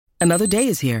Another day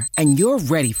is here, and you're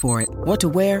ready for it. What to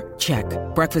wear? Check.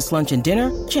 Breakfast, lunch, and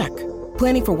dinner? Check.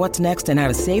 Planning for what's next and how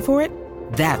to save for it?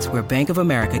 That's where Bank of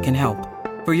America can help.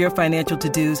 For your financial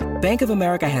to-dos, Bank of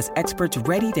America has experts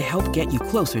ready to help get you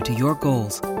closer to your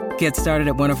goals. Get started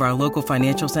at one of our local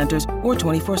financial centers or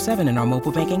 24/7 in our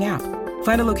mobile banking app.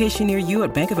 Find a location near you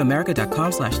at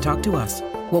bankofamerica.com/talktous.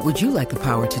 What would you like the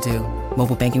power to do?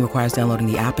 Mobile banking requires downloading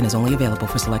the app and is only available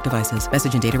for select devices.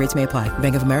 Message and data rates may apply.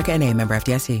 Bank of America N.A., member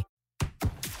FDIC.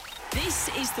 This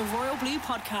is the Royal Blue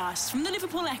Podcast from the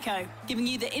Liverpool Echo, giving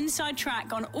you the inside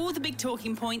track on all the big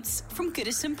talking points from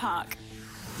Goodison Park.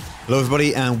 Hello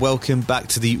everybody and welcome back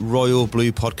to the Royal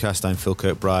Blue Podcast. I'm Phil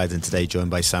Kirkbride and today joined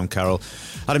by Sam Carroll,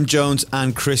 Adam Jones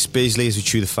and Chris Beasley as we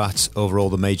chew the fat over all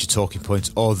the major talking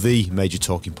points, or the major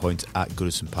talking point at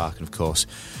Goodison Park. And of course,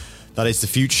 that is the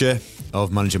future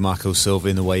of manager Marco Silva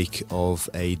in the wake of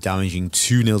a damaging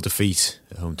 2-0 defeat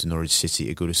at home to Norwich City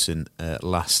at Goodison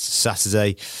last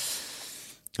Saturday.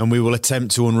 And we will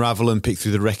attempt to unravel and pick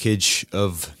through the wreckage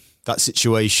of that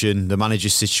situation, the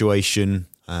manager's situation,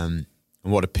 and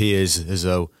what appears as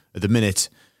though, at the minute,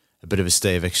 a bit of a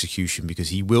stay of execution because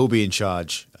he will be in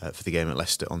charge for the game at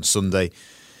Leicester on Sunday.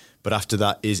 But after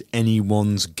that is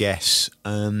anyone's guess.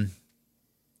 Sam,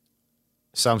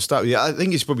 start with you. I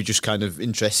think it's probably just kind of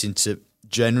interesting to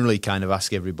generally kind of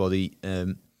ask everybody,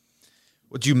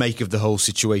 what do you make of the whole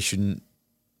situation,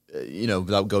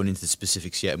 without going into the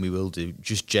specifics yet, and we will do,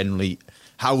 just generally,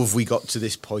 how have we got to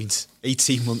this point?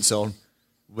 18 months on,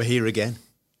 we're here again.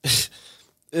 It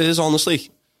is,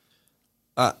 honestly.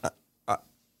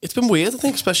 It's been weird, I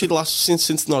think, especially the last since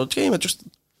the Norwich game.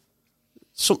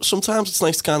 Sometimes it's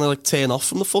nice to kind of like turn off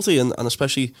from the footy, and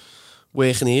especially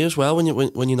working here as well when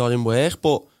you're not in work.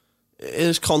 But it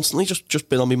has constantly just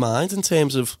been on my mind in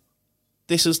terms of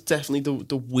this is definitely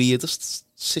the weirdest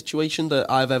situation that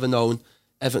I've ever known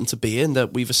Everton to be in.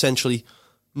 That we've essentially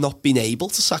not been able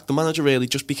to sack the manager really,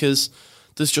 just because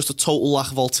there's just a total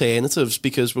lack of alternatives,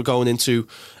 because we're going into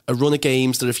a run of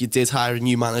games that if you did hire a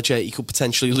new manager, you could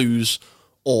potentially lose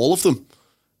all of them.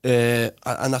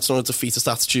 And that's not a defeatist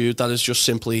attitude. That is just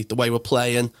simply the way we're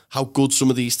playing, how good some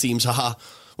of these teams are,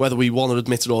 whether we want to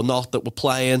admit it or not, that we're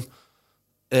playing.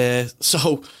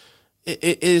 So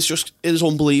it is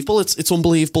unbelievable. It's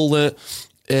unbelievable that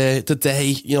the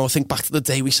day, I think back to the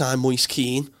day we signed Moise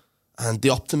Keane and the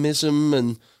optimism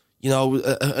and,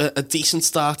 a decent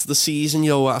start to the season,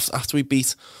 after we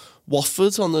beat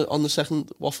Watford on the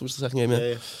second. Watford was the second game,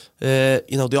 yeah.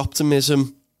 The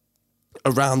optimism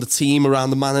around the team, around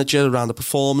the manager, around the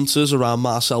performances, around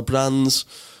Marcel Brands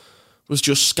was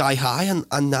just sky high,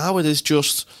 and now it is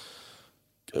just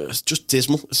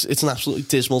dismal. It's an absolutely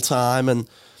dismal time, and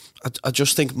I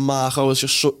just think Marco has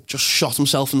just shot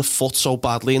himself in the foot so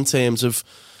badly in terms of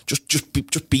just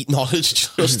beat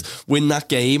Norwich, just win that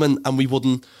game, and we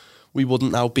wouldn't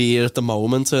now be here at the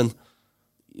moment. And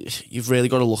you've really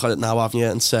got to look at it now, haven't you,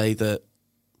 and say that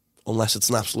unless it's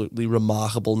an absolutely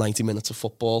remarkable 90 minutes of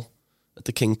football at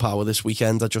the King Power this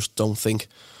weekend, I just don't think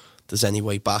there's any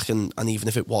way back. And even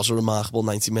if it was a remarkable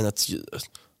 90 minutes,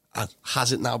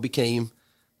 has it now became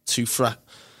too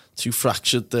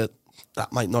fractured that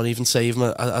might not even save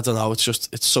him? I don't know.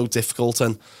 It's so difficult,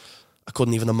 and I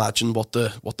couldn't even imagine what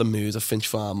the mood of Finch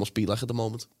Farm must be like at the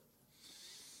moment.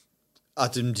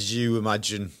 Adam, did you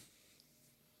imagine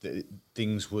that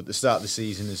things would, at the start of the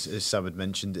season, as Sam had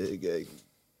mentioned,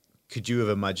 could you have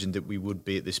imagined that we would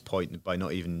be at this point by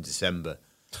not even December,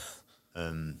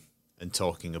 and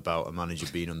talking about a manager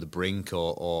being on the brink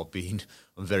or being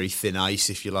on very thin ice,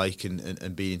 if you like,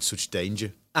 and being in such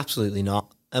danger? Absolutely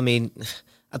not. I mean,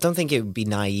 I don't think it would be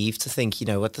naive to think,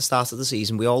 at the start of the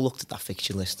season, we all looked at that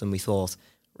fixture list and we thought,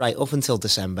 right, up until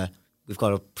December, we've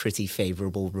got a pretty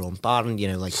favourable run, barring,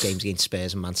 like games against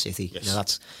Spurs and Man City. Yes.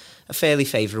 That's a fairly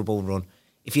favourable run.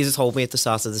 If you'd have told me at the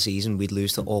start of the season we'd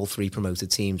lose to all three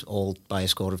promoted teams, all by a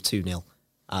score of 2-0,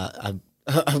 I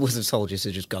would have told you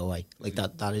to just go away. Like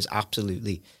that is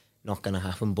absolutely not going to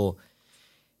happen. But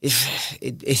if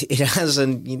it has,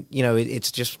 and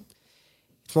it's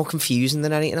more confusing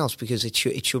than anything else, because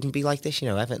it shouldn't be like this.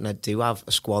 Everton do have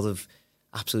a squad of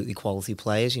absolutely quality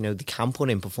players. They can put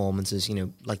in performances.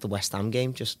 Like the West Ham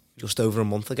game just over a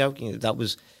month ago. That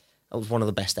was one of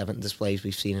the best Everton displays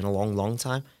we've seen in a long, long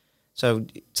time. So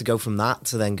to go from that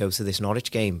to then go to this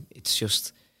Norwich game, it's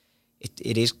just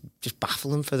it is just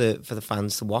baffling for the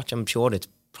fans to watch. I'm sure it's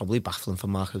probably baffling for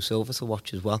Marco Silva to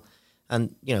watch as well.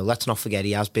 And let's not forget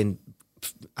he has been,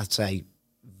 I'd say,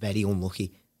 very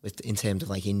unlucky in terms of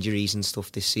like injuries and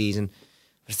stuff this season.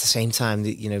 But at the same time,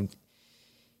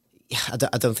 I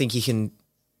don't think you can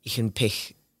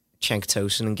pick Cenk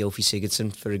Tosun and Gylfi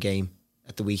Sigurdsson for a game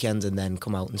at the weekend and then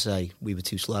come out and say we were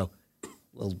too slow.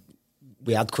 Well,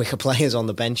 we had quicker players on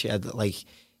the bench. Like,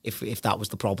 if that was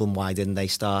the problem, why didn't they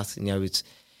start? You know, it's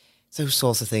those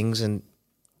sorts of things, and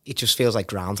it just feels like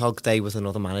Groundhog Day with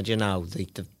another manager now.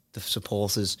 The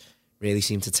supporters really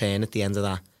seem to turn at the end of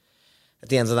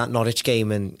that Norwich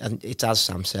game, and it's as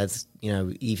Sam said. You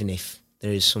know, even if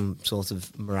there is some sort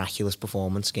of miraculous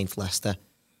performance against Leicester,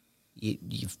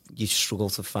 you struggle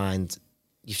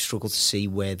to see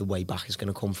where the way back is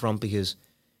going to come from, because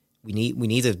we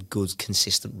need a good,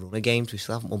 consistent run of games. We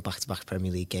still haven't won back-to-back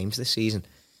Premier League games this season,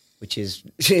 which is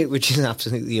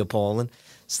absolutely appalling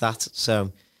stat.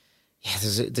 So yeah,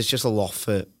 there's just a lot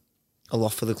for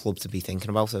the club to be thinking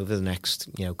about over the next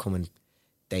coming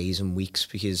days and weeks,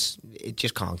 because it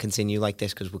just can't continue like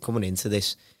this. Because we're coming into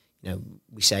this,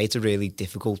 we say it's a really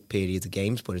difficult period of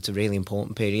games, but it's a really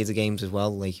important period of games as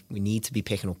well. Like, we need to be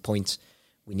picking up points.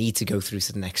 We need to go through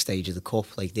to the next stage of the cup.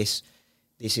 Like, this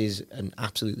is an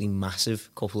absolutely massive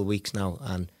couple of weeks now,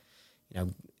 and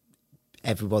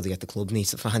everybody at the club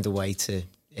needs to find a way to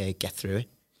get through it.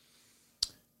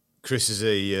 Chris is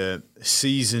a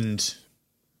seasoned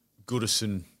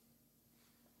Goodison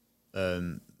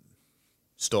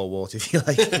stalwart, if you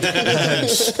like.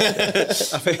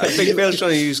 I think Bill's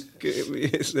trying to use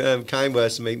kind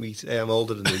words to make me say I'm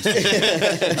older than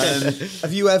these.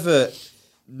 Have you ever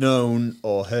known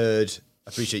or heard?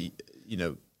 I appreciate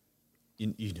you've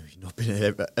not been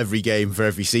at every game for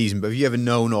every season, but have you ever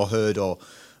known or heard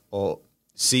or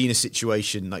seen a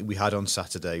situation like we had on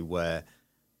Saturday, where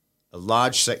a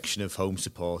large section of home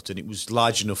support, and it was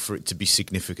large enough for it to be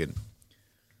significant,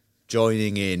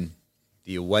 joining in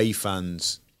the away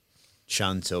fans'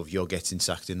 chant of "You're getting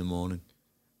sacked in the morning"?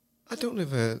 I don't know if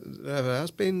there ever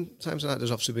has been times like that.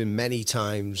 There's obviously been many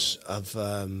times of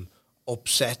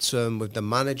upset with the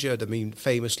manager. I mean,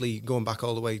 famously going back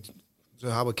all the way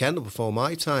to Howard Kendall before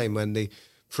my time, when they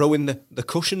throw in the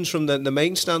cushions from the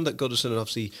main stand at Goodison, and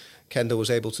obviously Kendall was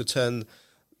able to turn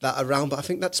that around. But I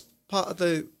think that's part of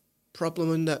the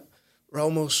problem, in that we're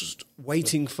almost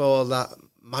waiting for that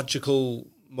magical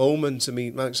moment. I mean,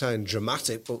 it might sound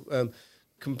dramatic, but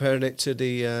comparing it to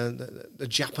the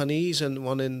Japanese and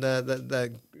wanting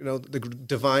the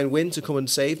divine wind to come and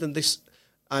save them, this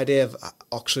idea of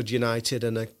Oxford United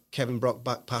and a Kevin Brock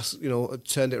back pass,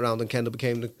 turned it around, and Kendall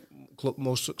became the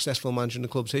most successful manager in the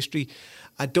club's history.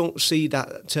 I don't see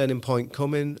that turning point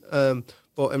coming.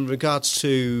 But in regards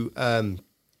to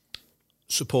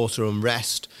supporter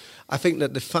unrest, I think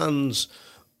that the fans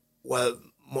were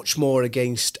much more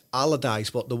against Allardyce,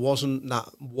 but there wasn't that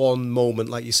one moment,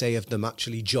 like you say, of them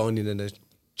actually joining in a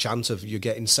chant of "you're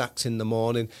getting sacked in the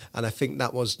morning." And I think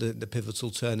that was the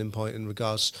pivotal turning point in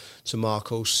regards to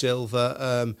Marco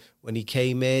Silva. When he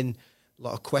came in, a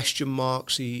lot of question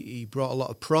marks. He brought a lot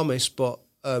of promise, but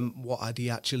what had he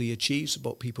actually achieved?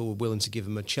 But people were willing to give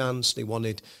him a chance. They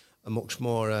wanted a much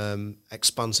more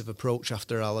expansive approach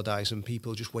after Allardyce, and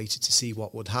people just waited to see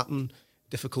what would happen.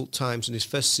 Difficult times in his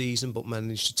first season, but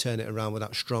managed to turn it around with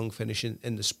that strong finish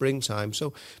in the springtime.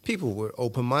 So people were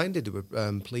open-minded. They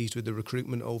were pleased with the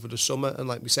recruitment over the summer, and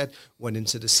like we said, went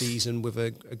into the season with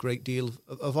a great deal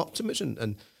of optimism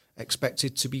and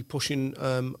expected to be pushing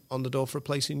on the door for a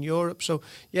place in Europe. So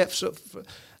yeah, so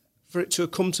for it to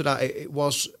come to that, it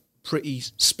was pretty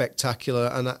spectacular,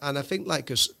 and I think, like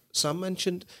as Sam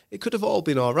mentioned, it could have all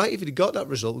been all right if he'd got that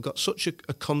result. We've got such a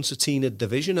concertina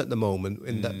division at the moment,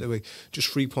 in that they were just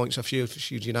 3 points off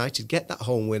Sheffield United, get that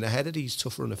home win ahead of these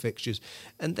tough run of fixtures,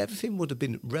 and everything would have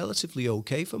been relatively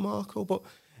okay for Marco. But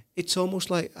it's almost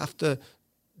like, after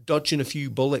dodging a few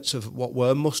bullets of what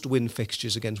were must-win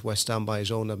fixtures against West Ham by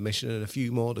his own admission, and a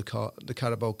few more, the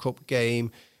Carabao Cup game,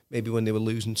 maybe when they were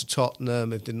losing to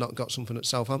Tottenham, if they'd not got something at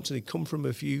Southampton, he'd come from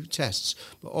a few tests,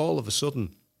 but all of a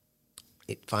sudden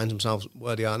it finds themselves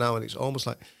where they are now, and it's almost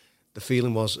like the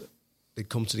feeling was they'd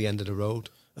come to the end of the road.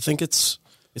 I think it's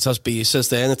as B says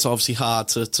there, and it's obviously hard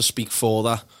to speak for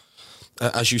that,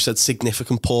 as you said,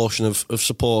 significant portion of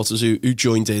supporters who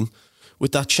joined in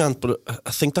with that chant. But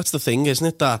I think that's the thing, isn't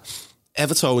it, that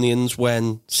Evertonians,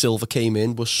 when Silva came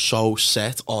in, were so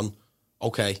set on,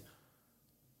 okay,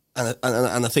 and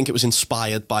I think it was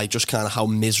inspired by just kind of how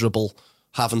miserable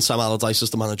having Sam Allardyce as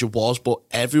the manager was, but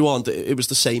everyone, it was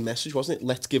the same message, wasn't it?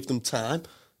 Let's give them time.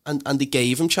 And they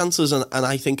gave him chances, and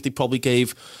I think they probably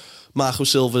gave Marco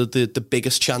Silva the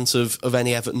biggest chance of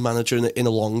any Everton manager in a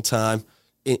long time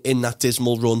in that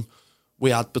dismal run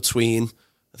we had between,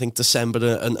 I think,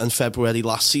 December and February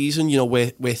last season,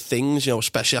 where things,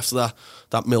 especially after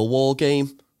that Millwall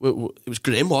game, it was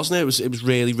grim, wasn't it? It was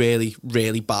really, really,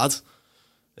 really bad.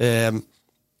 And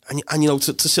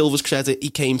to Silva's credit, he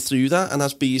came through that, and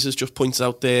as Bees has just pointed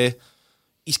out there,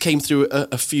 he's came through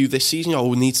a few this season.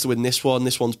 We need to win this one.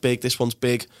 This one's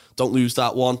big. Don't lose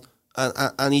that one.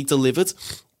 And he delivered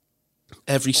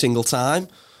every single time.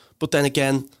 But then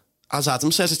again, as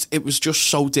Adam says, it was just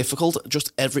so difficult.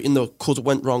 Just everything that could have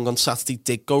went wrong on Saturday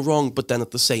did go wrong. But then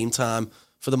at the same time,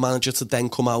 for the manager to then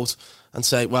come out and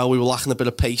say, well, we were lacking a bit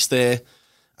of pace there.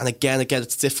 And again,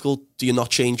 it's difficult. Do you not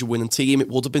change your winning team? It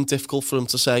would have been difficult for him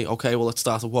to say, okay, well, let's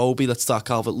start Iwobi, let's start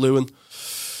Calvert-Lewin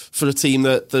for a team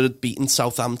that had beaten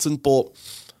Southampton. But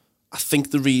I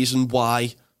think the reason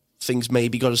why things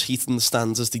maybe got as heated in the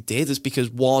stands as they did is because,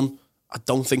 one, I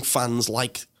don't think fans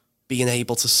like being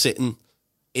able to sit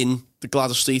in the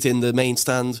Gladys Street, in the main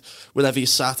stand, wherever you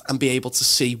sat, and be able to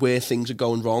see where things are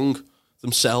going wrong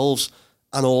themselves.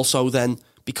 And also then,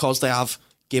 because they have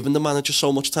given the manager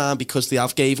so much time, because they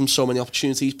have gave him so many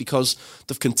opportunities, because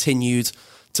they've continued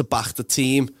to back the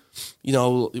team. You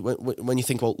know, when you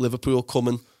think about Liverpool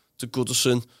coming to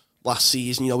Goodison last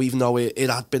season, you know, even though it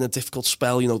had been a difficult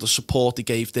spell, you know, the support they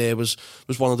gave there was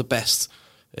one of the best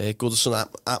Goodison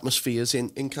atmospheres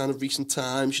in kind of recent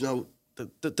times. You know,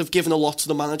 they've given a lot to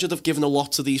the manager, they've given a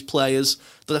lot to these players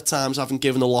that at times haven't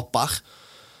given a lot back.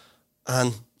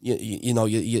 And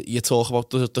you talk about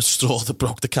the straw that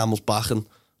broke the camel's back, and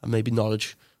maybe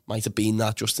Norwich might have been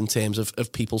that, just in terms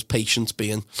of people's patience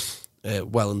being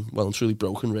well and truly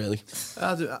broken, really.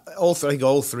 All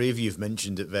three of you have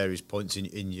mentioned at various points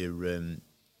in your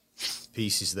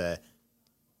pieces there,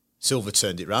 Silva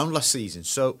turned it round last season.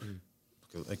 So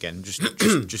again,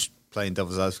 just playing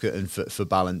devil's advocate and for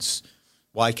balance,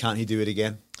 why can't he do it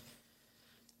again?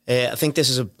 I think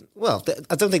this is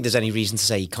I don't think there's any reason to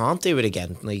say he can't do it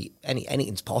again. Like,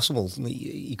 anything's possible.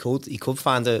 He could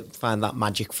find that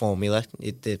magic formula.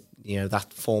 That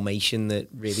formation that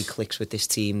really clicks with this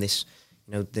team. This,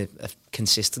 a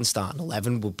consistent starting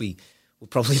 11 would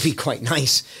probably be quite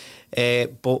nice.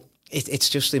 But it's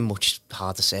just in much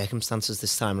harder circumstances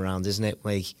this time around, isn't it?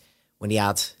 Like when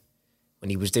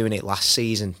he was doing it last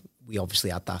season, we obviously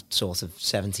had that sort of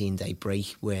 17-day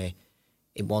break where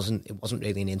it wasn't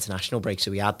really an international break,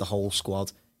 so we had the whole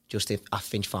squad just at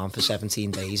Finch Farm for 17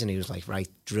 days, and he was like, right,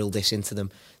 drill this into them.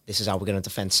 This is how we're going to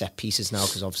defend set pieces now,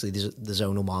 because obviously the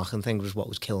zonal marking thing was what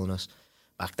was killing us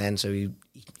back then. So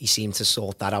he seemed to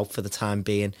sort that out for the time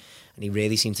being, and he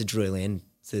really seemed to drill in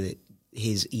to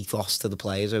his ethos to the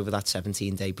players over that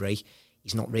 17-day break.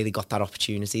 He's not really got that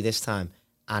opportunity this time,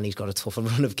 and he's got a tougher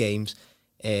run of games,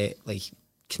 like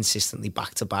consistently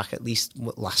back to back. At least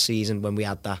last season when we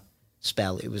had that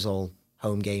spell, it was all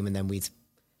home game, and then we'd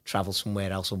travel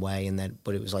somewhere else away,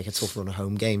 but it was like a tough run of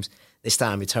home games. This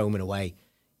time it's home and away.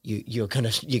 You're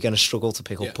gonna struggle to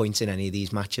pick up points in any of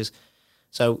these matches.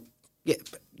 So yeah,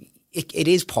 it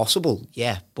is possible,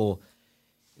 but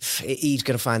he's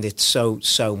going to find it so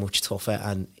much tougher.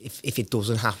 And if it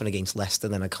doesn't happen against Leicester,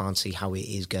 then I can't see how it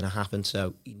is going to happen.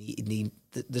 So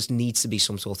there needs to be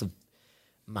some sort of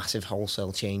massive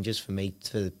wholesale changes for me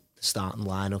to the starting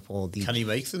lineup. Can he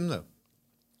make them though?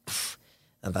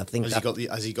 And I think has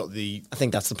he got the? I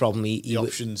think that's the problem. The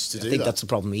options to do that. I think that's the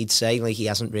problem. He'd say like he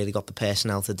hasn't really got the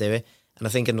personnel to do it. And I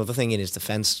think another thing in his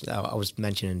defence, I was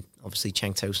mentioning obviously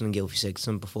Cenk Tosun and Gylfi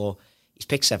Sigurdsson before. He's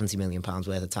picked £70 million worth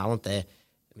of talent there.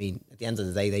 I mean, at the end of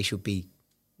the day, they should be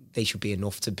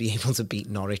enough to be able to beat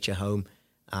Norwich at home.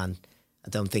 And I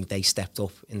don't think they stepped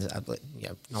up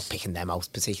not picking them out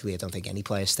particularly. I don't think any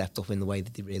player stepped up in the way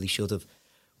that they really should have.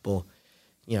 But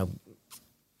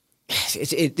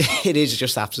it is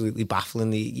just absolutely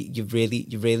baffling. You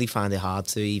really find it hard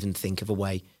to even think of a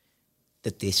way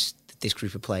that this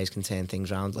group of players can turn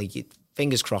things around. Like,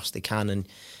 fingers crossed they can. And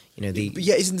but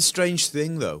yeah, isn't the strange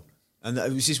thing though, and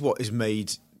this is what has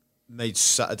made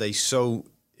Saturday so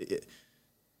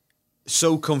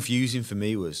confusing for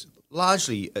me, was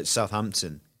largely at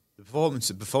Southampton. The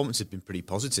performance had been pretty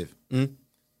positive.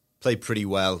 Played pretty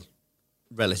well,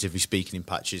 relatively speaking, in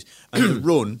patches. And the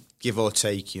run, give or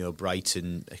take,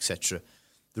 Brighton, etc.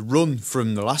 The run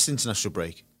from the last international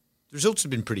break, the results have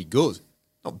been pretty good.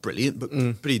 Not brilliant, but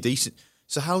pretty decent.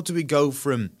 So how do we go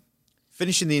from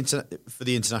finishing for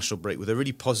the international break with a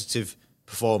really positive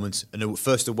performance and a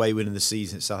first away win in the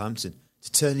season at Southampton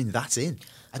to turning that in?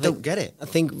 I don't get it. I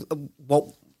think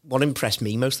what impressed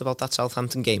me most about that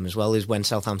Southampton game as well is when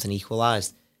Southampton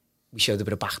equalised, we showed a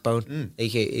bit of backbone.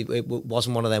 It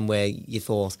wasn't one of them where you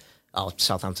thought,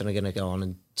 Southampton are going to go on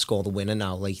and score the winner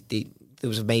now. Like there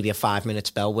was maybe a 5-minute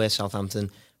spell where Southampton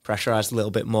pressurised a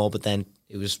little bit more, but then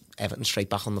it was Everton straight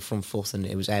back on the front foot, and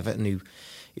it was Everton who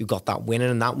got that winner,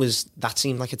 and that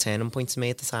seemed like a turning point to me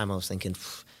at the time. I was thinking,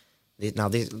 they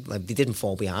didn't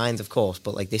fall behind, of course,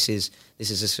 but like this is a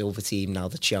Silva team now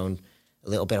that's shown a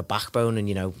little bit of backbone, and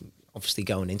obviously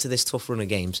going into this tough run of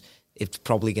games, it's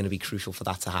probably going to be crucial for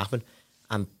that to happen.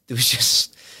 And there was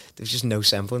just no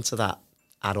semblance of that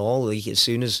at all. Like, as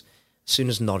soon as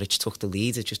Norwich took the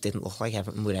lead, it just didn't look like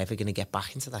Everton were ever going to get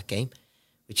back into that game,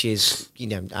 which is,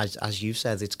 as you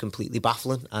said, it's completely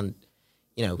baffling. And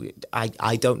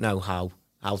I don't know how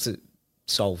to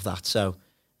solve that. So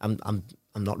I'm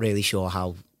not really sure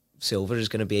how Silva is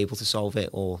going to be able to solve it,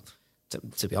 or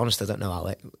to be honest, I don't know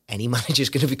how any manager is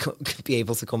going to be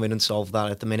able to come in and solve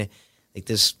that at the minute. Like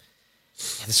there's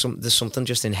something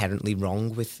just inherently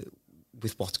wrong with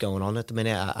what's going on at the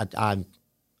minute.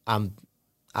 I'm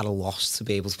at a loss to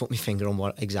be able to put my finger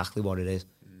on exactly what it is.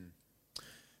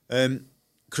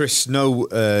 Chris, no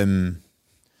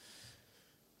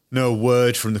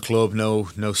word from the club,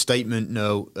 no statement,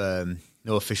 no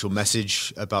official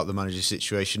message about the manager's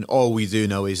situation. All we do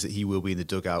know is that he will be in the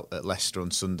dugout at Leicester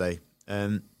on Sunday.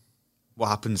 What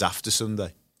happens after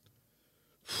Sunday?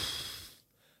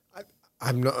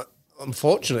 I'm not.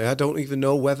 Unfortunately, I don't even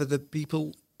know whether the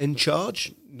people in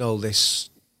charge know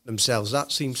this themselves.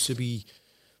 That seems to be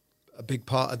a big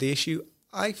part of the issue.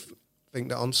 I think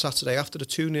that on Saturday, after the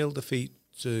 2-0 defeat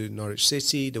to Norwich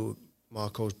City,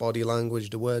 Marco's body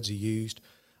language, the words he used,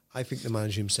 I think the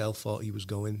manager himself thought he was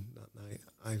going that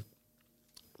night.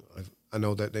 I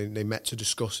know that they met to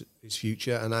discuss his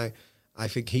future, and I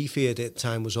think he feared it.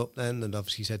 Time was up then, and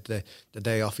obviously he said the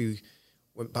day off he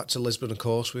went back to Lisbon, of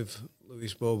course, with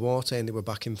Luis Boawarte, and they were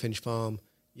back in Finch Farm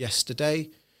yesterday.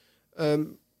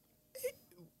 Who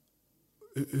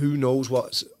knows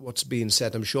what's being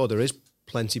said? I'm sure there is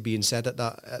plenty being said at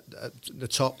the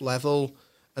top level,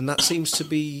 and that seems to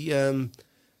be the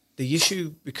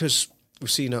issue, because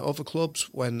we've seen at other clubs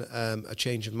when a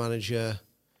change of manager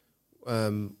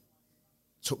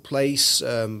took place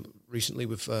recently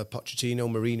with Pochettino.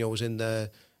 Mourinho was in there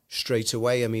straight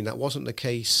away. I mean, that wasn't the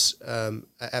case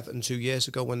at Everton 2 years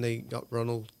ago when they got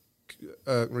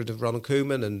rid of Ronald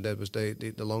Koeman, and there was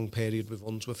the long period with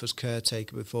Unsworth as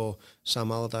caretaker before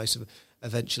Sam Allardyce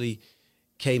eventually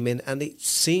came in. And it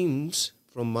seems,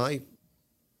 from my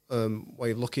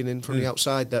way of looking in from the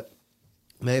outside, that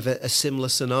may have a similar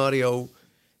scenario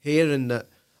here, in that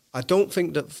I don't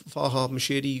think that Farhad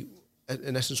Moshiri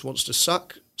in essence wants to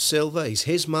sack Silva. He's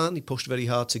his man. He pushed very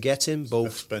hard to get him.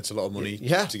 Both spent a lot of money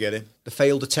to get him. The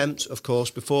failed attempt, of course,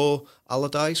 before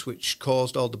Allardyce, which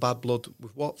caused all the bad blood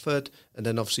with Watford, and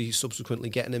then obviously subsequently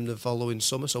getting him the following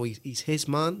summer. So he's his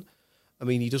man. I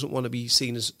mean, he doesn't want to be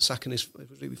seen as sacking his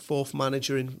fourth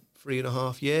manager in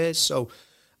 3.5 years. So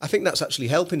I think that's actually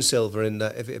helping Silva, in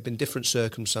that if it had been different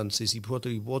circumstances, he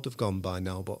probably would have gone by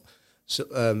now. But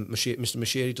Mr.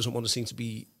 Moshiri doesn't want to seem to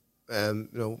be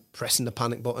pressing the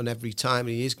panic button every time.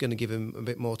 He is going to give him a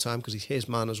bit more time because he's his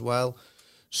man as well.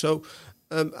 So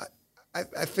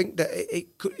I think that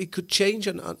it could change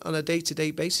on a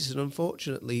day-to-day basis, and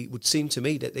unfortunately it would seem to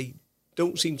me that they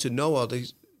don't seem to know, or they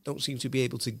don't seem to be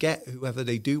able to get whoever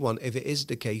they do want, if it is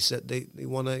the case that they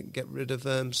want to get rid of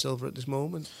Silva at this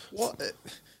moment.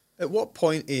 At what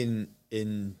point in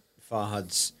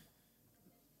Farhad's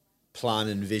plan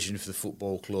and vision for the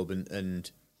football club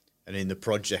and in the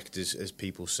project, as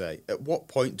people say, at what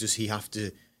point does he have to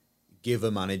give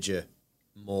a manager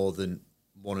more than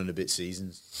 1 and a bit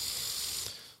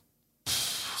seasons?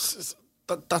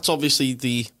 That's obviously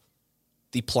the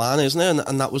plan, isn't it?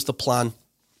 And that was the plan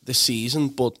this season.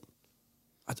 But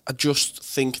I just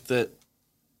think that there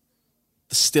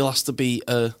still has to be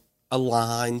a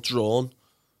line drawn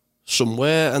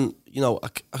somewhere. And, I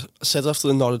said after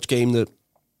the Norwich game that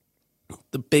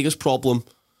the biggest problem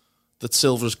that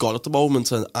Silva's got at the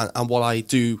moment, and what I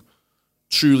do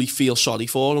truly feel sorry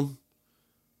for him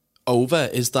over,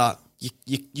 is that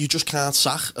you just can't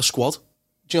sack a squad.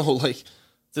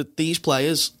 That these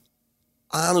players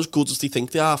aren't as good as they think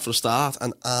they are for a start,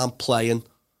 and aren't playing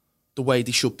the way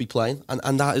they should be playing,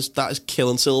 and that is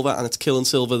killing Silva. And it's killing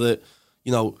Silva that,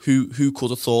 who could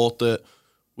have thought that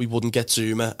we wouldn't get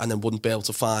Zuma and then wouldn't be able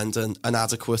to find an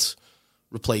adequate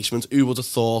replacement? Who would have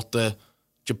thought that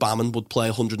Jabaman would play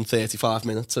 135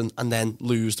 minutes and then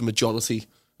lose the majority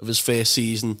of his first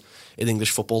season in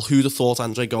English football? Who'd have thought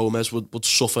Andre Gomez would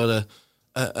suffer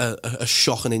a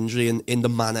shocking injury in the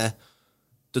manner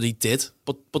that he did?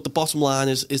 But the bottom line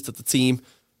is that the team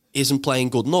isn't playing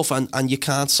good enough, and you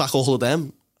can't sack all of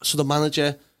them. So the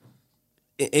manager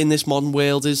in this modern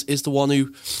world is the one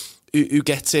who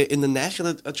gets it in the neck.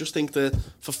 And I just think that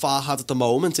for Farhad at the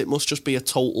moment, it must just be a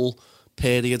total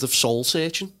period of soul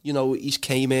searching. He's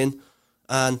came in,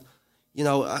 and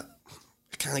I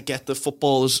kind of get that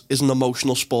football is an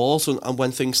emotional sport, and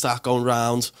when things start going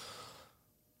round,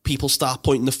 people start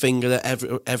pointing the finger at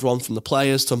everyone from the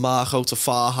players to Marco to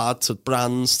Farhad to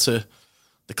Brands to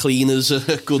the cleaners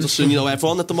at Goodison.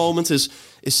 Everyone at the moment is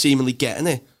seemingly getting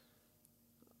it.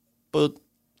 But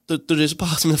there is a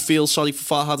part of me that feels sorry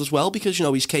for Farhad as well, because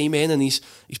he's came in and he's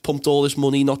pumped all this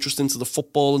money not just into the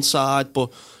footballing side,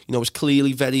 but is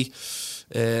clearly very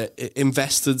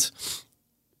invested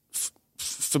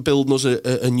for building us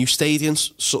a new stadium,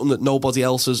 something that nobody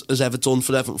else has ever done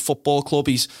for Everton Football Club.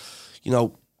 He's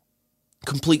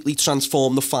completely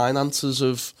transformed the finances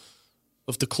of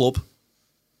the club,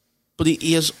 but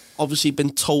he has obviously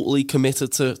been totally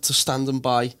committed to standing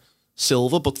by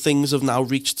Silva. But things have now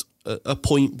reached a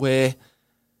point where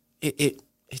it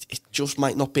just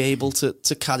might not be able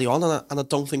to carry on, and I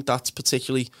don't think that's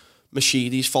particularly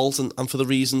Mashidi's fault, and for the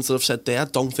reasons that I've said there, I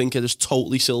don't think it is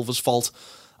totally Silva's fault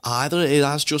either. It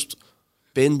has just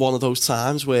been one of those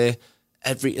times where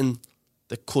everything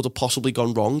that could have possibly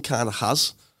gone wrong kind of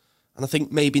has. And I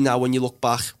think maybe now when you look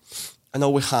back, I know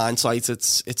with hindsight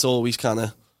it's always kind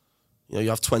of, you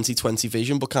have 20/20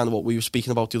 vision, but kind of what we were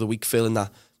speaking about the other week, feeling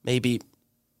that maybe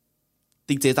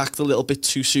they did act a little bit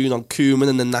too soon on Koeman,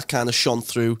 and then that kind of shone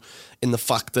through in the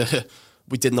fact that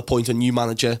we didn't appoint a new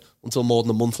manager until more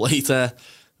than a month later.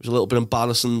 It was a little bit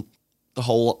embarrassing, the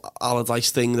whole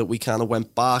Allardyce thing, that we kind of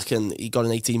went back and he got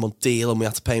an 18-month deal and we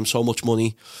had to pay him so much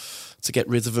money to get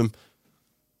rid of him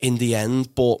in the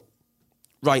end. But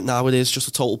right now it is just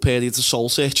a total period of soul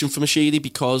searching for Mashidi,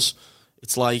 because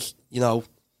it's like,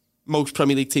 most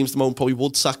Premier League teams at the moment probably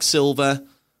would sack Silva.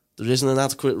 There isn't an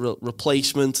adequate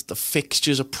replacement. The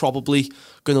fixtures are probably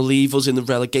going to leave us in the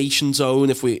relegation zone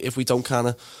if we don't kind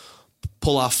of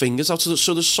pull our fingers out.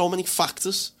 So there's so many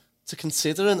factors to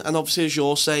consider, and obviously, as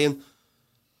you're saying,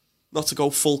 not to go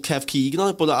full Kev Keegan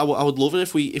on it, but I would love it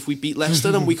if we beat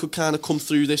Leicester and we could kind of come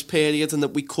through this period, and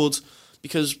that we could,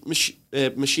 because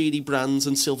Mashidi, Brands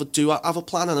and Silva do have a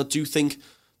plan, and I do think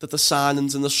that the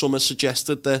signings in the summer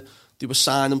suggested that they were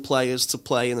signing players to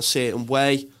play in a certain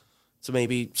way, to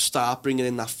maybe start bringing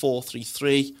in that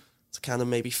 4-3-3, to kind of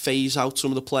maybe phase out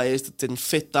some of the players that didn't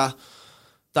fit that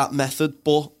method.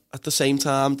 But at the same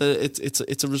time,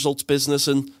 it's a results business,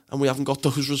 and we haven't got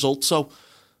those results. So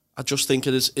I just think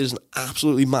it is an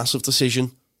absolutely massive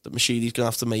decision that Mashidi's going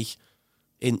to have to make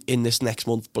in this next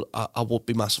month. But I would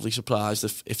be massively surprised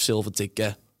if Silva did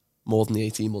get more than the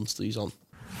 18 months that he's on.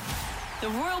 The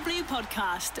Royal Blue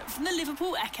Podcast from the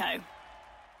Liverpool Echo.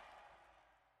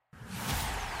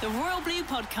 The Royal Blue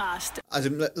Podcast.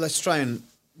 Adam, let's try and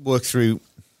work through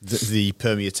the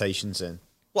permutations then.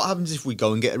 What happens if we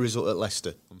go and get a result at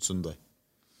Leicester on Sunday?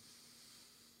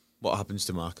 What happens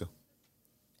to Marco?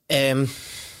 Well,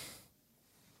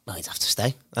 he'd have to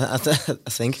stay, I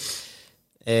think.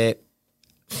 I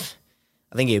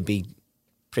think it would be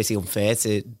pretty unfair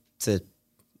to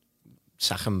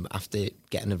sack him after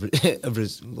getting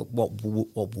what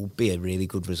will be a really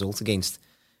good result against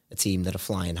a team that are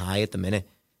flying high at the minute.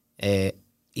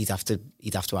 He'd have to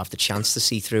have the chance to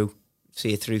see it through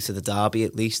to the derby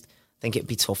at least. I think it'd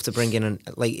be tough to bring in,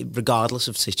 regardless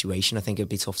of situation, I think it'd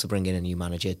be tough to bring in a new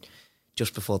manager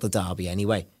just before the derby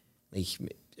anyway.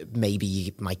 Maybe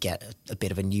you might get a bit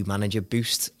of a new manager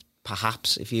boost,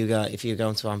 perhaps, if you're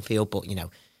going to Anfield. But, at the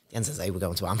end of the day, we're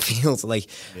going to Anfield.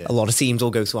 A lot of teams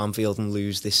will go to Anfield and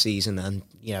lose this season. And,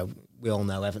 we all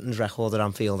know Everton's record at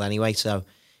Anfield anyway. So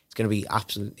it's going to be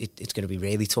it's going to be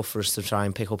really tough for us to try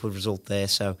and pick up a result there.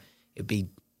 So it'd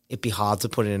be hard to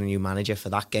put in a new manager for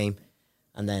that game.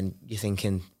 And then you're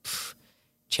thinking,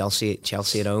 Chelsea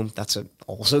at home, that's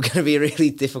also going to be a really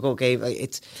difficult game. I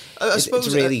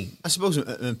suppose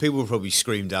people will probably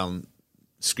scream at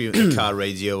the car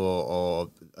radio or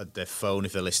at their phone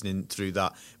if they're listening through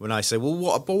that when I say, well,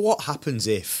 what happens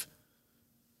if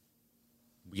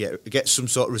we get some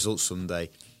sort of result Sunday,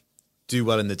 do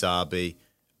well in the derby,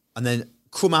 and then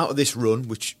come out of this run,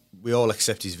 which we all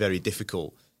accept is very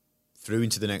difficult, through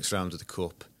into the next round of the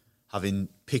Cup, having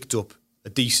picked up a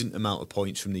decent amount of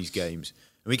points from these games,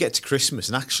 and we get to Christmas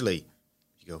and actually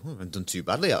you go, I haven't done too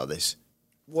badly out of this.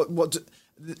 What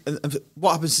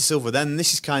happens to Silva then? And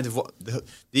this is kind of what the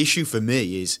issue for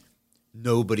me is.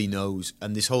 Nobody knows,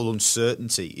 and this whole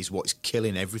uncertainty is what's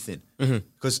killing everything.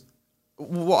 Because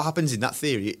what happens in that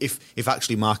theory if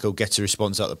actually Marco gets a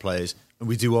response out of the players and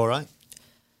we do all right?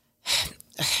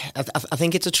 I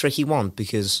think it's a tricky one,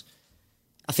 because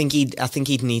I think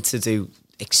he'd need to do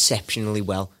exceptionally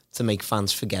well to make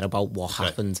fans forget about what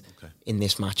happened in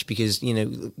this match, because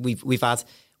we've had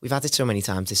it so many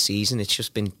times this season. It's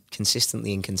just been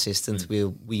consistently inconsistent.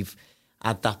 We've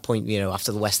at that point,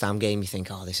 after the West Ham game, you think,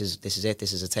 oh, this is it,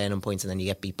 this is a turning point, and then you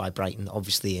get beat by Brighton,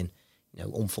 obviously in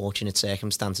unfortunate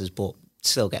circumstances, but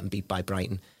still getting beat by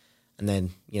Brighton. And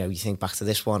then, you think back to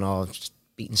this one, just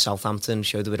beating Southampton,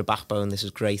 showed a bit of backbone, this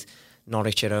is great.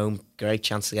 Norwich at home, great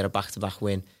chance to get a back-to-back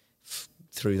win,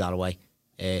 threw that away.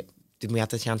 Didn't we have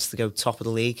the chance to go top of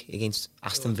the league against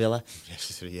Aston Villa?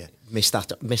 Yes, yeah. Missed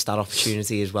that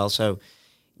opportunity as well. So,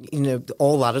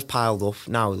 all that has piled up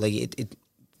now. Like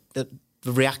the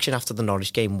reaction after the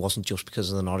Norwich game wasn't just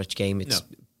because of the Norwich game. It's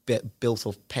built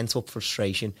up, pent up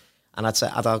frustration, and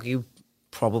I'd argue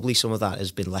probably some of that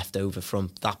has been left over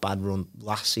from that bad run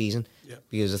last season. Yeah.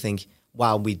 Because I think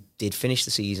while we did finish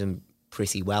the season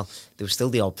pretty well, there was still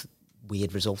the odd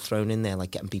weird result thrown in there,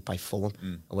 like getting beat by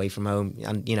Fulham away from home.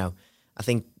 And, I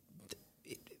think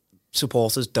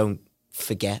supporters don't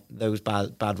forget those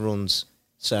bad runs.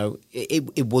 So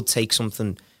it would take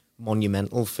something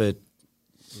monumental for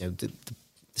the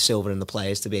Silva and the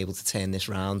players to be able to turn this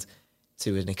round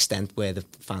to an extent where the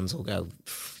fans will go,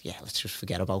 yeah, let's just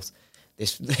forget about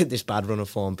this bad run of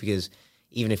form, because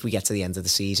even if we get to the end of the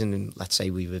season and let's say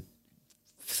we were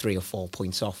 3 or 4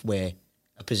 points off where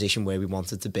a position where we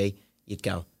wanted to be, you'd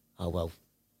go, oh well,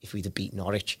 if we'd have beat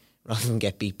Norwich rather than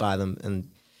get beat by them.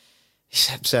 And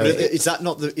so is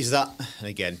that and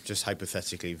again, just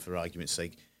hypothetically for argument's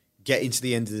sake, getting to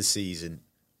the end of the season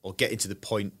or getting to the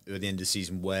point at the end of the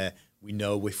season where we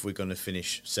know if we're going to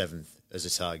finish 7th as a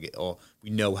target, or we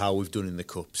know how we've done in the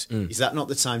cups, is that not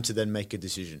the time to then make a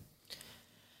decision?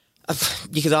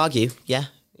 You could argue, yeah,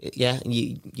 and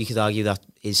you could argue that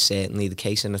is certainly the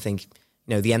case. And I think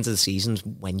the end of the season's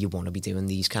when you want to be doing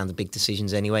these kind of big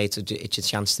decisions anyway. It's a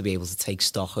chance to be able to take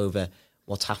stock over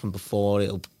what's happened before.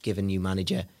 It'll give a new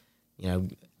manager,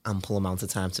 ample amount of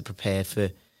time to prepare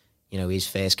for, his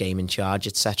first game in charge,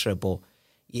 etc. But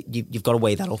you've got to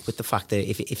weigh that up with the fact that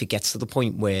if it gets to the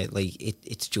point where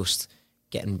it's just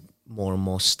getting more and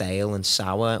more stale and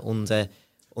sour under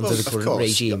the current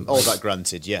regime. All that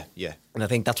granted, yeah. And I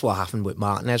think that's what happened with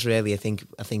Martinez, really. I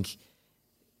think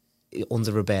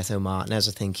under Roberto Martinez,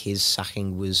 I think his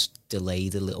sacking was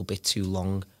delayed a little bit too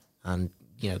long, and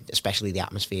especially the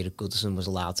atmosphere at Goodison was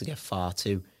allowed to get far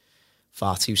too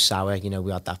sour.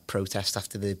 We had that protest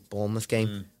after the Bournemouth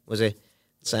game, was it?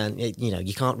 Saying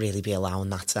you can't really be allowing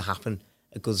that to happen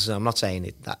at Goodison. I'm not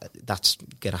saying that's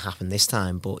going to happen this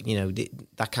time, but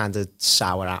that kind of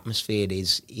sour atmosphere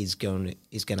is going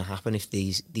to happen if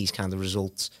these kind of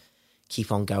results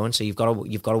keep on going. So you've got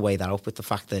to weigh that up with the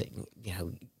fact that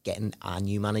getting our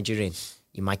new manager in,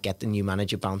 you might get the new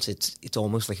manager bounce. It's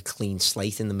almost like a clean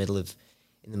slate in the middle of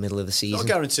the season. Not a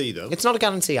guarantee though. It's not a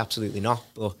guarantee, absolutely not.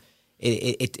 But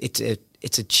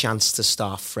it's a chance to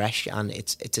start fresh, and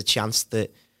it's a chance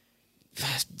that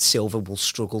Silva will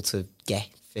struggle to get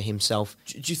for himself.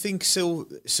 Do you think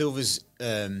Silva's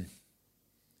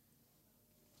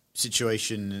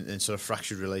situation and sort of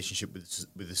fractured relationship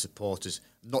with the supporters,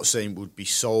 I'm not saying would be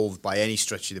solved by any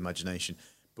stretch of the imagination,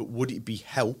 but would it be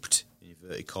helped, in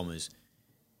inverted commas,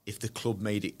 if the club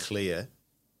made it clear,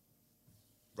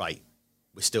 right,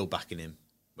 we're still backing him,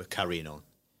 we're carrying on?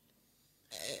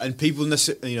 And people,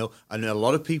 and a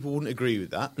lot of people wouldn't agree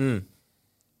with that,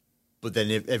 but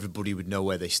then everybody would know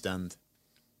where they stand.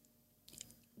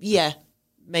 Yeah,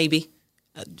 maybe.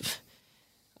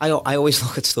 I always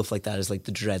look at stuff like that as like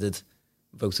the dreaded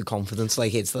vote of confidence.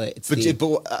 Like but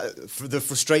the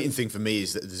frustrating thing for me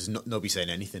is that there's nobody saying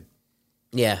anything.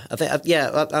 Yeah,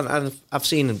 I've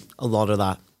seen a lot of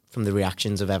that from the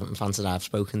reactions of Everton fans that I've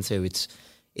spoken to. It's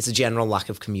a general lack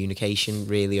of communication,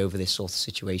 really, over this sort of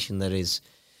situation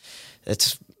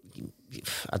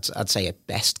I'd say at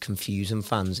best confusing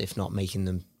fans, if not making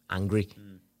them angry.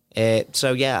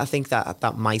 So yeah, I think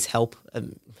that might help.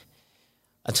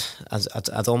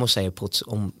 I'd almost say it puts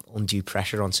undue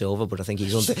pressure on Silva, but I think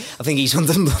he's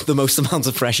under the most amount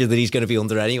of pressure that he's going to be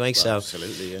under anyway. Well, so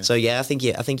absolutely, yeah. So yeah, I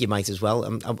think you might as well.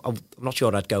 I'm not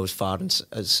sure I'd go as far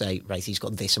as say, right, he's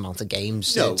got this amount of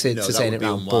games to turn it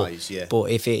around.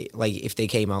 But if they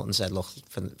came out and said, look,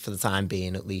 for the time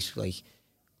being, at least, like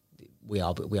we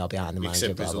are behind the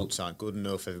manager. Except results aren't good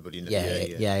enough. Everybody knows.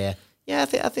 Yeah.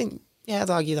 I think I'd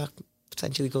argue that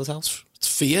potentially goes out. It's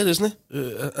fear, isn't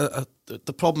it?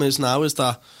 The problem is now is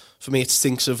that for me it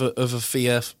stinks of a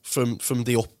fear from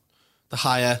the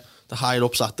higher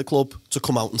ups at the club to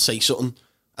come out and say something,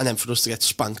 and then for us to get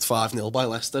spanked 5-0 by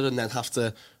Leicester and then have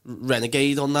to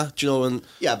renegade on that, And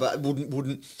yeah, but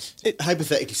wouldn't it,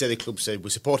 hypothetically say the club said we're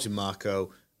supporting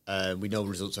Marco, we know the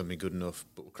results haven't been good enough,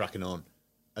 but we're cracking on,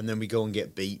 and then we go and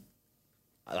get beat,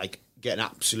 like get an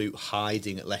absolute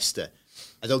hiding at Leicester.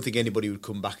 I don't think anybody would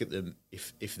come back at them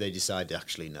if they decided,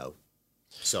 actually, no,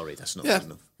 sorry, that's not good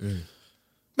enough.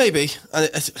 Maybe.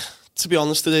 And to be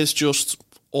honest, it is just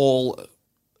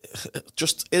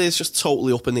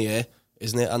totally up in the air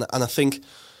isn't it? And I think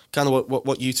kind of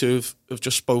what you two have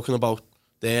just spoken about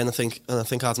there, and I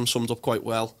think Adam summed up quite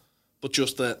well. But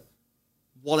just that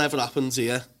whatever happens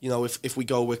here, you know, if we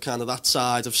go with kind of that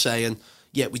side of saying,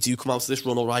 yeah, we do come out of this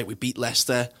run all right, we beat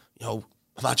Leicester, you know,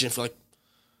 imagine if like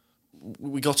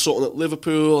we got something at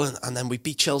Liverpool and then we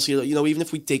beat Chelsea, you know, even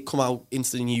if we did come out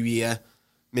into the new year,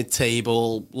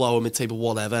 mid-table, lower mid-table,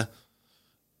 whatever,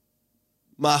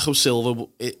 Marco Silva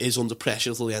is under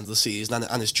pressure till the end of the season,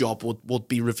 and his job would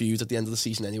be reviewed at the end of the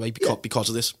season anyway because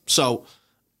of this. So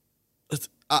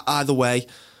either way,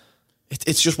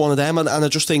 it's just one of them, and I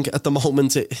just think at the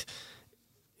moment it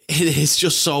is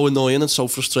just so annoying and so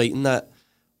frustrating that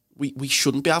we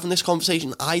shouldn't be having this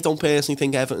conversation. I don't personally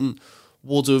think Everton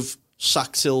would have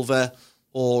sacked Silva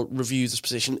or reviewed this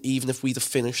position even if we'd have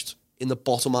finished in the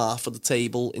bottom half of the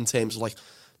table in terms of like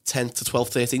 10th to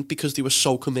 12th, 13th, because they were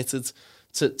so committed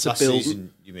to Last building.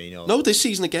 season, you mean? Or... No, this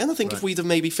season again. I think if we'd have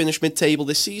maybe finished mid-table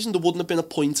this season, there wouldn't have been a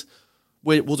point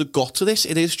where it would have got to this.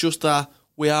 It is just that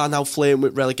we are now flirting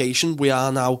with relegation. We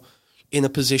are now in a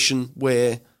position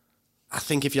where I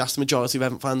think if you ask the majority of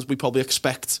Everton fans, we probably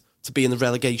expect to be in the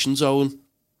relegation zone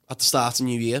at the start of the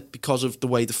new year because of the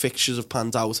way the fixtures have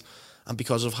panned out and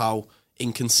because of how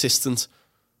inconsistent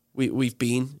we've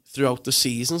been throughout the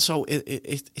season. So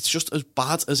it's just as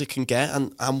bad as it can get,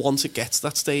 and once it gets to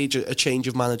that stage, a change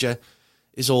of manager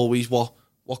is always what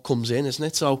comes in, isn't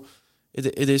it? So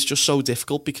it is just so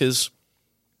difficult because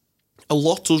a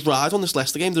lot does ride on this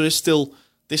Leicester game. There is still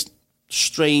this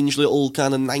strange little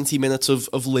kind of 90 minutes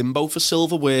of limbo for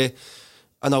Silva, where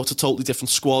I know it's a totally different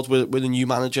squad with a new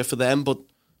manager for them, but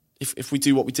if we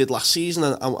do what we did last season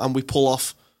and we pull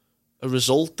off a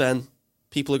result, then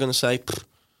people are going to say,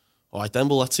 all right, then,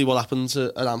 well, let's see what happens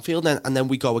at Anfield, and then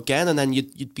we go again, and then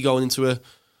you'd be going into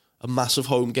a massive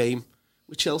home game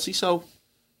with Chelsea. So,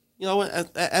 you know,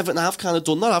 Everton have kind of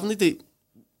done that, haven't they?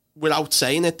 Without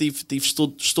saying it, they've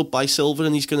stood by Silva,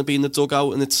 and he's going to be in the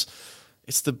dugout, and it's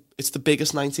the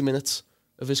biggest 90 minutes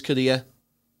of his career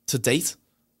to date.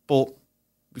 But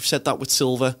we've said that with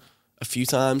Silva a few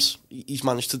times. He's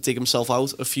managed to dig himself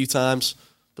out a few times,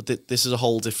 but this is a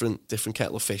whole different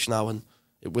kettle of fish now, and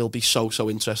it will be so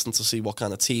interesting to see what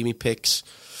kind of team he picks,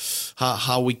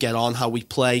 how we get on, how we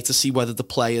play, to see whether the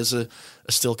players are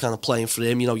still kind of playing for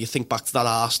him. You know, you think back to that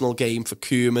Arsenal game for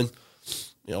Koeman.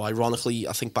 You know, ironically,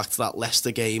 I think back to that Leicester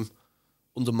game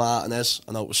under Martinez.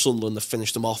 I know it was Sunderland that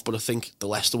finished them off, but I think the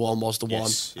Leicester one was the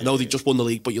one. I know they just won the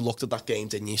league, but you looked at that game,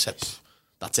 didn't you? You said,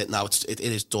 that's it now. It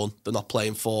is done. They're not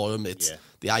playing for him. It's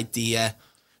the idea.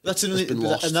 That's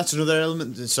another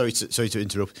element. Sorry to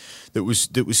interrupt. That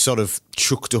was sort of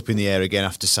chucked up in the air again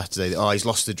after Saturday. Oh, he's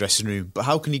lost the dressing room. But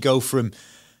how can he go from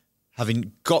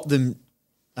having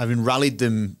rallied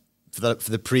them for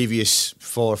the previous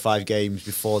 4 or 5 games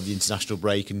before the international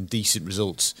break and decent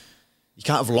results? You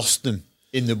can't have lost them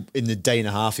in the day and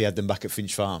a half he had them back at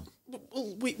Finch Farm.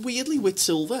 Well, weirdly with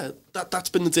Silva, that's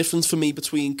been the difference for me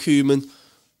between Koeman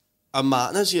and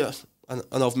Martinez. Yeah, and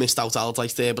I've missed out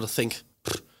Allardyce there, but I think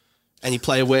any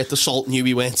player worth the salt knew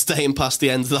he weren't staying past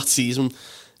the end of that season.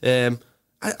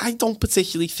 I don't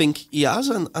particularly think he has,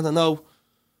 and I know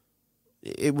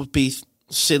it would be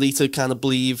silly to kind of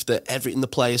believe that everything the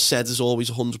players said is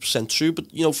always 100% true,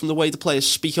 but you know, from the way the players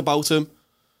speak about him,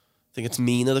 I think it's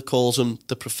Mina that calls him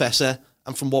the professor,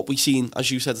 and from what we've seen, as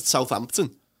you said, at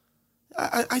Southampton,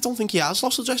 I don't think he has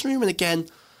lost the dressing room. And again,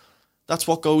 that's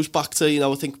what goes back to, you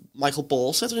know, I think Michael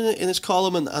Ball said it in his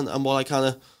column, and what I kind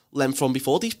of learned from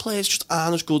before. These players just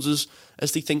aren't as good as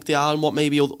they think they are, and what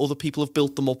maybe other people have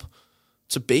built them up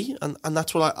to be. And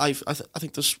that's what I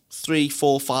think there's 3,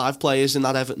 4, 5 players in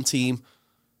that Everton team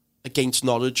against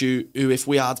Norwich who if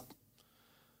we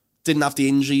didn't have the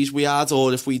injuries we had,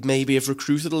 or if we'd maybe have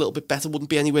recruited a little bit better, wouldn't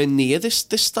be anywhere near this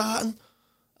starting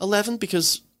 11,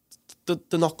 because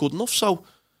they're not good enough. So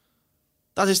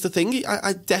that is the thing.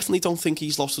 I definitely don't think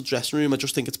he's lost the dressing room. I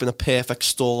just think it's been a perfect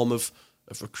storm of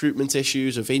recruitment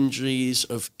issues, of injuries,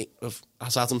 of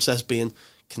as Adam says, being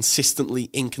consistently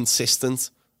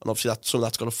inconsistent. And obviously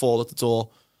that's going to fall at the door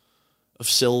of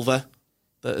Silva,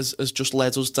 that has just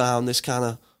led us down this kind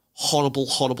of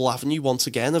horrible avenue once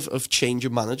again of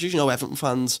changing managers. You know, Everton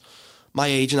fans my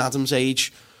age and Adam's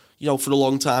age, you know, for a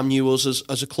long time knew us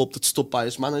as a club that stood by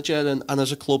his manager, and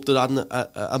as a club that had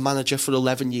a manager for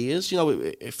 11 years. You know,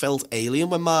 it felt alien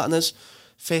when Martinez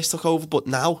first took over, but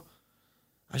now,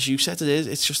 as you said, we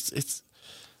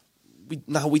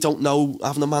don't know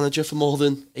having a manager for more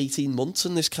than 18 months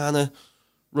and this kind of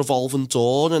revolving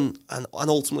door, and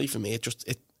ultimately for me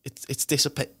it's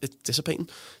dissipating. It's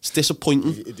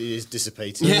disappointing. It is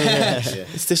dissipating. Yeah.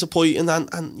 It's disappointing,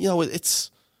 and you know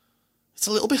it's it's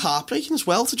a little bit heartbreaking as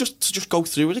well to just go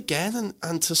through it again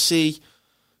and to see,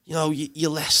 you know,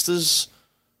 your Leicester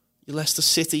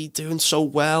City doing so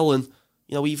well, and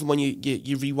you know, even when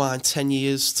you rewind 10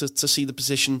 years to see the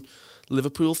position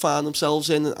Liverpool find themselves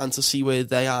in and to see where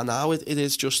they are now, it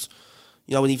is just,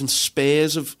 you know, and even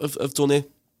Spurs have done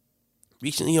it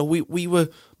recently. You know, we were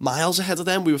miles ahead of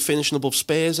them. We were finishing above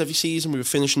Spurs every season. We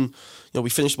finished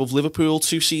above Liverpool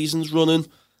 2 seasons running.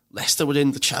 Leicester were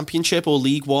in the Championship or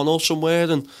League One or somewhere,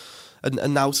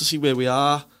 and now to see where we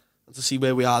are, and to see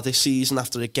where we are this season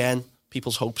after again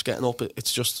people's hopes getting up,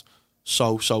 it's just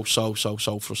so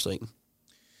frustrating.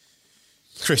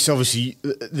 Chris, obviously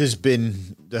there's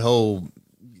been the whole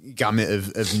gamut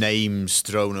of names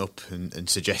thrown up and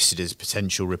suggested as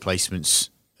potential replacements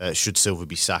should Silva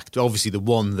be sacked. Obviously the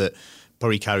one that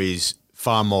probably carries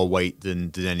far more weight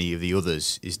than any of the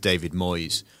others is David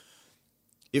Moyes.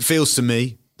 It feels to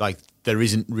me like there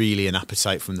isn't really an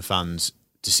appetite from the fans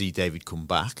to see David come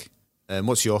back.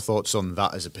 What's your thoughts on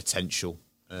that as a potential?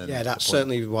 Yeah, that's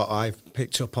certainly what I've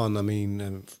picked up on. I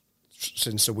mean,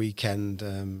 since the weekend,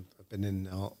 I've been in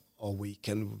all week,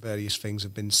 and various things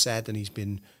have been said, and he's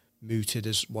been mooted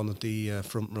as one of the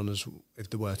front runners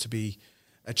if there were to be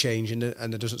a change, and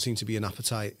there doesn't seem to be an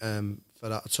appetite for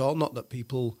that at all. Not that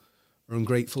people are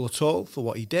ungrateful at all for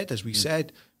what he did, as we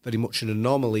said, very much an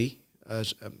anomaly,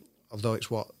 as although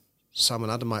it's what Sam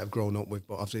and Adam might have grown up with,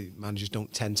 but obviously managers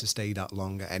don't tend to stay that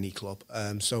long at any club.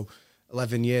 So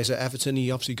 11 years at Everton,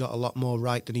 he obviously got a lot more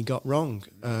right than he got wrong.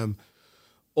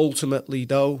 Ultimately,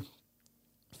 though,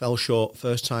 fell short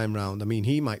first time round. I mean,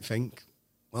 he might think,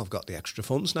 well, I've got the extra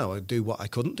funds now. I'll do what I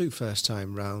couldn't do first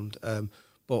time round.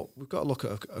 But we've got to look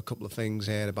at a couple of things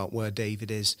here about where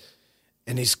David is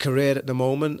in his career at the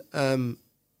moment.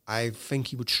 I think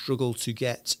he would struggle to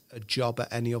get a job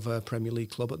at any other Premier League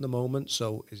club at the moment.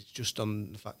 So it's just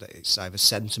on the fact that it's either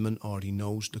sentiment or he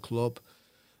knows the club.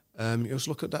 You just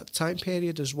look at that time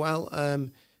period as well.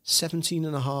 17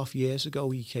 and a half years ago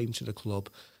he came to the club.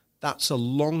 That's a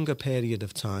longer period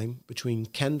of time between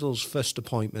Kendall's first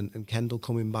appointment and Kendall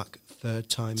coming back third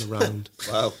time around.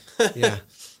 Wow. Yeah.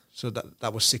 So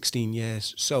that was 16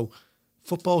 years. So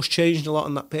football's changed a lot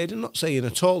in that period. I'm not saying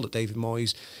at all that David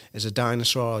Moyes is a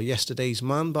dinosaur or yesterday's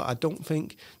man, but I don't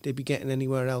think they'd be getting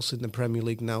anywhere else in the Premier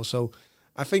League now. So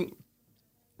I think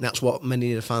that's what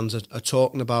many of the fans are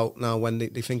talking about now when they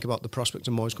think about the prospect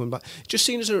of Moyes coming back. Just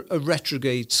seen as a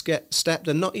retrograde step.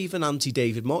 They're not even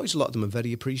anti-David Moyes. A lot of them are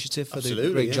very appreciative for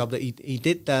the great job that he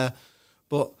did there.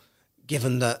 But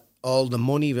given that all the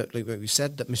money that, like we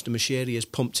said, that Mr. Moshiri has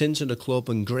pumped into the club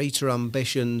and greater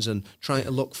ambitions and trying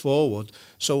to look forward.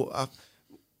 So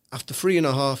after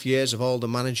 3.5 years of all the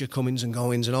manager comings and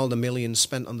goings and all the millions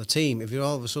spent on the team, if you're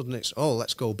all of a sudden it's,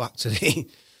 let's go back to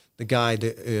the guy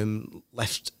that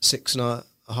left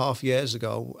 6.5 years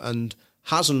ago and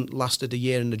hasn't lasted a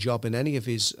year in the job in any of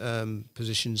his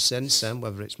positions since then,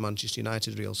 whether it's Manchester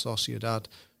United, Real Sociedad,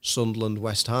 Sunderland,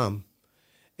 West Ham.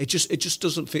 It just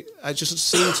doesn't fit. It just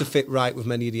seems to fit right with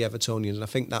many of the Evertonians, and I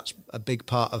think that's a big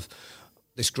part of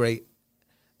this great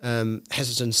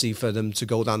hesitancy for them to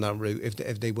go down that route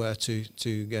if they were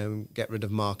to get rid of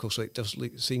Marco. So it does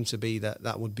seem to be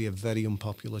that would be a very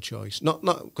unpopular choice, not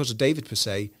because of David per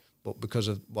se, but because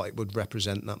of what it would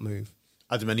represent, that move.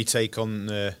 Adam, any take on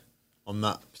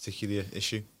that particular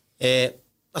issue? I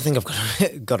think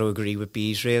I've got to agree with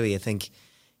Bees, really. I think,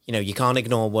 you can't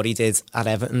ignore what he did at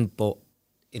Everton, but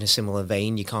in a similar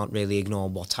vein, you can't really ignore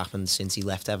what's happened since he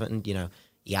left Everton.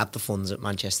 He had the funds at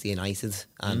Manchester United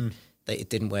and it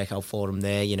didn't work out for him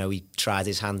there. He tried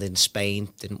his hand in Spain,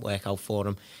 didn't work out for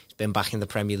him. He's been back in the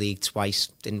Premier League twice,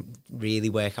 didn't really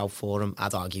work out for him.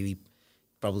 I'd argue he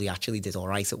probably actually did all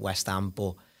right at West Ham,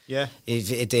 but yeah,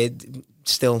 it did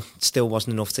still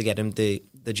wasn't enough to get him the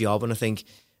job. And I think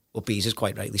what Bees has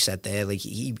quite rightly said there, like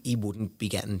he wouldn't be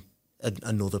getting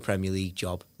another Premier League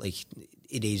job. Like,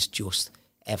 it is just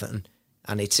Everton,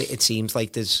 and it seems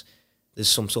like there's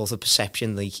some sort of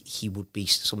perception like he would be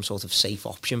some sort of safe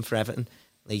option for Everton,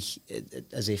 like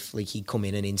as if like he'd come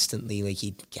in and instantly like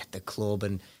he'd get the club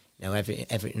and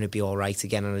everything would be all right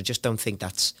again. And I just don't think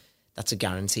that's a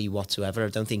guarantee whatsoever. I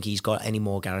don't think he's got any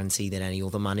more guarantee than any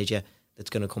other manager that's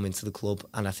going to come into the club.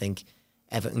 And I think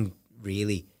Everton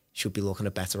really should be looking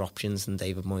at better options than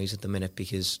David Moyes at the minute,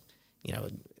 because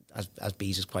as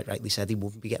Bees has quite rightly said, he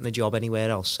wouldn't be getting a job anywhere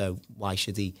else. So why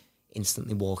should he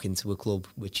instantly walk into a club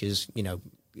which is,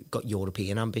 got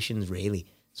European ambitions, really?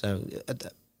 So,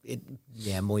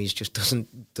 Moyes just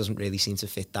doesn't really seem to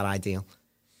fit that ideal.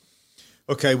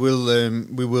 Okay,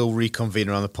 we will reconvene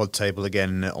around the pod table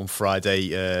again on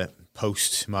Friday,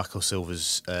 post Marco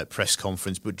Silva's press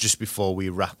conference. But just before we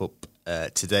wrap up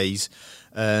today's.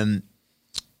 Some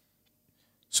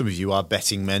of you are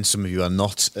betting men, some of you are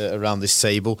not around this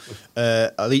table.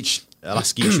 I'll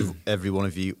ask each of every one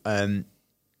of you. When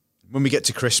we get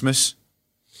to Christmas,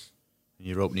 and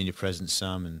you're opening your presents,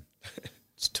 Sam, and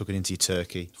tucking into your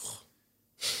turkey,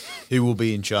 who will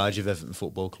be in charge of Everton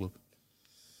Football Club?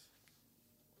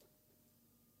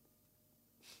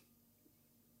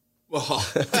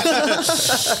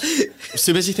 It's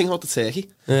too busy thinking about the turkey.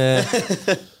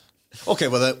 Okay,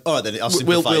 well, then, all right, then I'll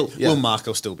simplify. Will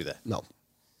Marco still be there? No.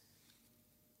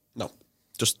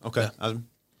 Just okay. Adam?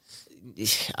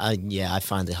 I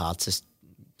find it hard to.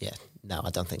 Yeah, no, I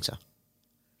don't think so.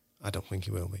 I don't think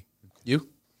he will be. You?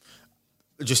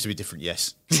 Just to be different,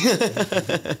 yes.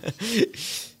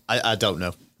 I don't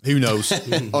know. Who knows?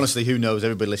 Honestly, who knows?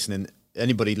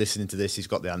 Anybody listening to this who's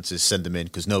got the answers, send them in,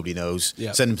 because nobody knows.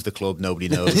 Yep. Send them to the club, nobody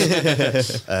knows.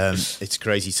 It's a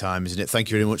crazy time, isn't it? Thank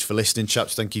you very much for listening,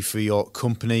 chaps. Thank you for your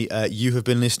company. You have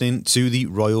been listening to the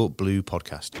Royal Blue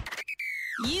Podcast.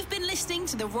 You've been listening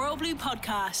to the Royal Blue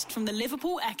Podcast from the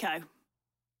Liverpool Echo.